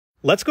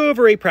Let's go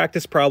over a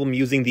practice problem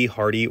using the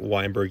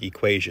Hardy-Weinberg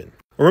equation.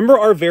 Remember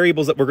our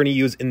variables that we're going to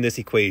use in this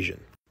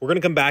equation. We're going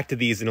to come back to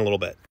these in a little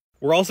bit.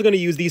 We're also going to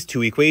use these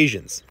two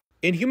equations.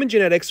 In human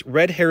genetics,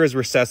 red hair is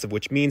recessive,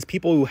 which means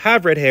people who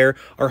have red hair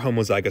are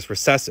homozygous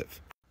recessive.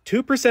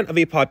 2% of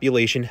a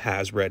population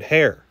has red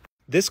hair.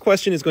 This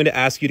question is going to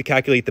ask you to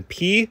calculate the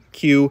p,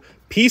 q,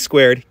 p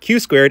squared, q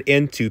squared,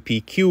 and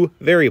 2pq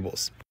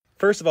variables.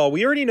 First of all,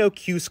 we already know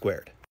q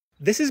squared.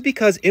 This is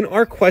because in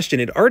our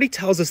question, it already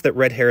tells us that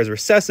red hair is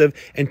recessive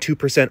and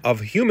 2% of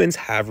humans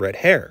have red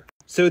hair.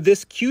 So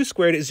this q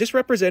squared is just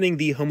representing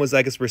the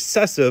homozygous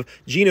recessive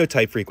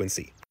genotype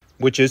frequency,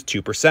 which is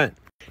 2%.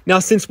 Now,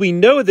 since we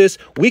know this,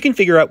 we can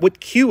figure out what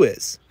q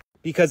is.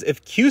 Because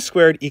if q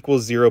squared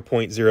equals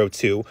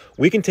 0.02,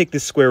 we can take the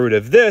square root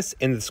of this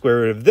and the square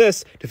root of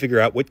this to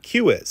figure out what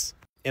q is.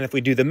 And if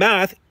we do the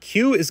math,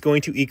 q is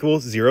going to equal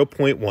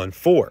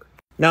 0.14.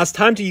 Now it's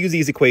time to use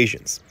these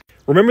equations.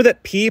 Remember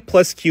that p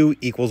plus q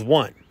equals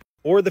 1,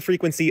 or the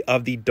frequency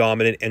of the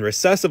dominant and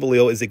recessive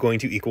allele is going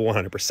to equal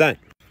 100%.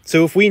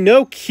 So if we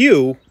know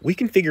q, we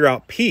can figure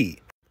out p.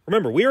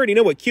 Remember, we already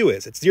know what q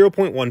is. It's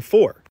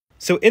 0.14.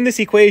 So in this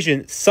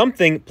equation,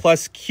 something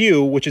plus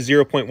q, which is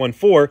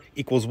 0.14,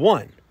 equals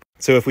 1.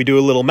 So if we do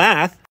a little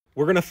math,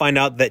 we're going to find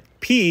out that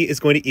p is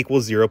going to equal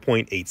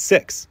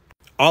 0.86.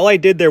 All I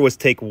did there was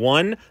take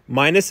 1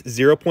 minus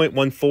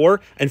 0.14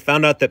 and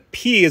found out that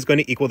p is going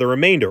to equal the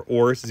remainder,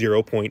 or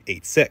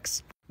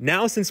 0.86.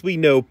 Now, since we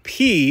know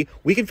p,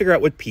 we can figure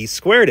out what p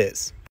squared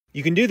is.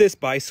 You can do this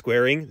by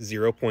squaring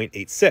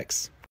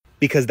 0.86,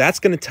 because that's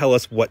going to tell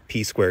us what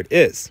p squared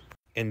is.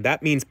 And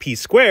that means p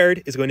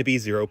squared is going to be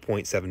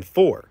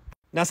 0.74.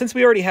 Now, since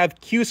we already have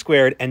q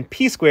squared and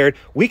p squared,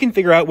 we can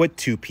figure out what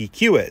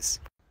 2pq is.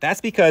 That's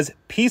because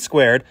p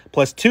squared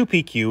plus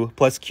 2pq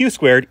plus q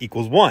squared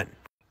equals 1.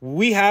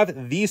 We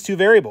have these two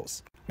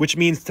variables, which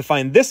means to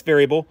find this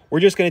variable, we're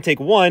just going to take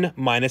 1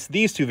 minus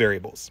these two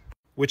variables,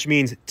 which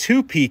means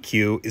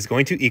 2pq is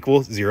going to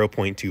equal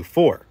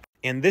 0.24.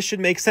 And this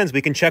should make sense.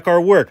 We can check our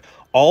work.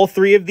 All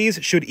three of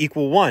these should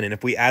equal 1, and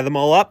if we add them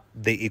all up,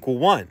 they equal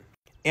 1.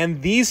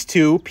 And these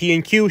two, p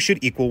and q,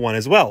 should equal 1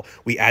 as well.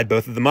 We add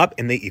both of them up,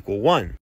 and they equal 1.